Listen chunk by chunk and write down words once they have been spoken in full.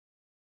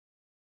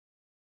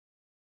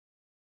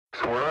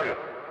swear.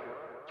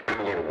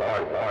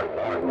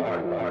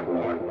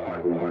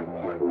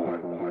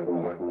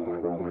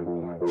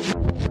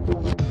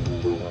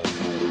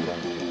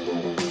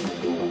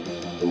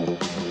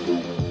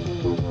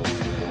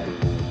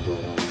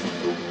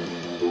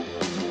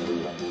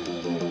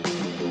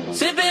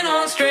 Sipping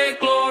on straight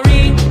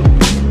chlorine,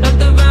 let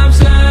the vibe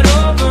slide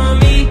over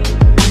me.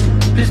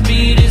 This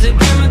beat is a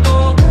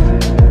chemical,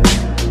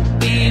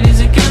 beat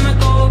is a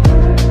chemical.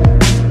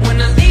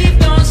 When I leave,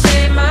 don't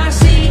save my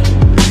seat.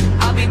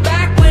 I'll be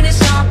back when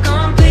it's all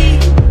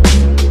complete.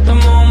 The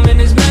moment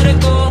is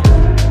medical,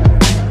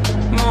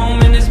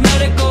 moment is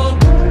medical.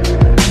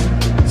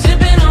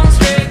 Sipping on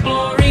straight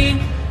chlorine,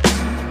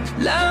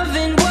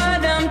 loving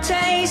what I'm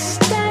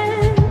tasting.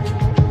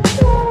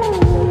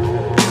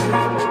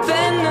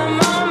 Venom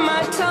on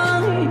my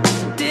tongue,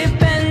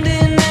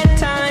 depending at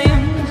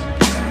times.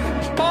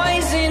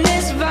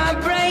 Poisonous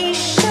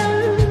vibrations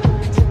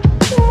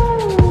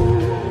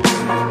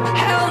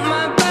help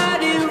my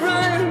body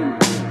run.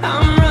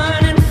 I'm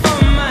running for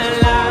my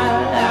life,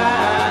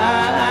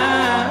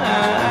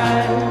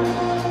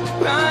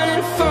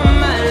 running for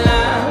my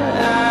life.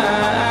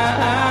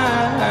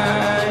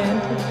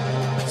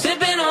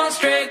 Sipping on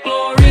straight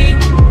chlorine,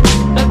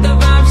 let the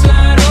vibe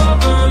slide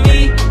over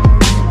me.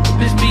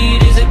 This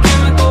beat is a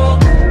chemical,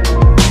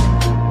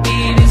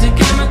 beat is a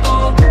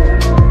chemical.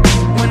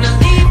 When I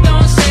leave,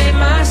 don't save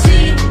my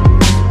seat.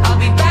 I'll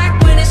be back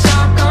when it's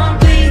all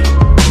complete.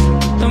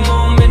 The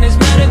moment is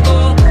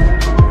medical,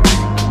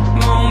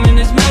 moment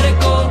is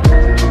medical.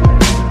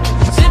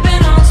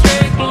 Sipping on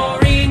straight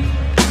chlorine,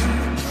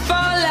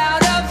 fall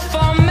out of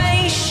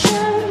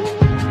formation.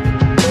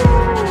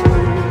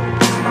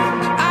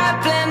 I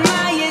plan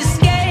my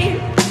escape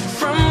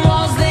from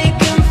walls they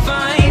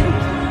confine.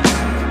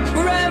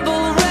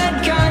 Rebel red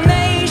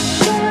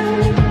carnation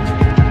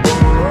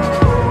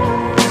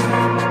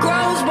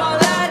grows while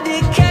I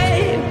decay.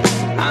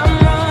 I'm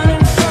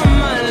running from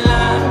my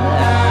life,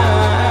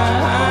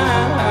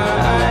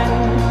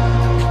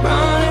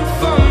 running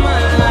from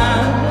my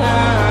life.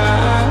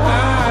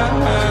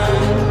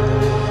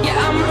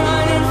 Yeah, I'm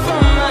running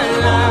from my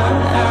life,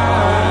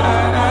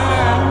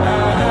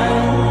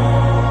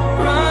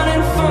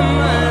 running from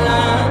my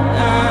life.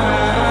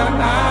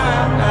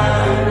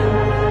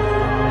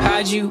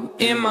 Had you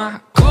in my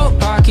coat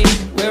pocket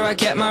where I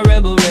kept my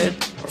rebel red.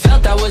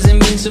 Felt I was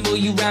invincible,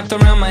 you wrapped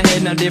around my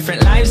head. Now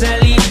different lives I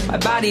lead, my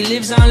body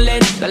lives on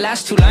lead. The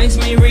last two lines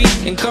may read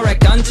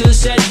incorrect until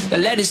said. The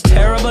lead is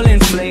terrible in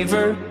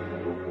flavor,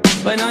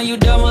 but now you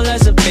double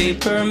as a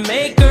paper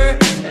maker.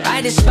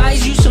 I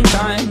despise you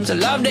sometimes, I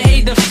love to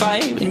hate the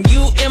fight. And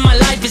you in my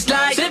life is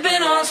like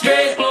sipping on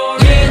straight chlorine.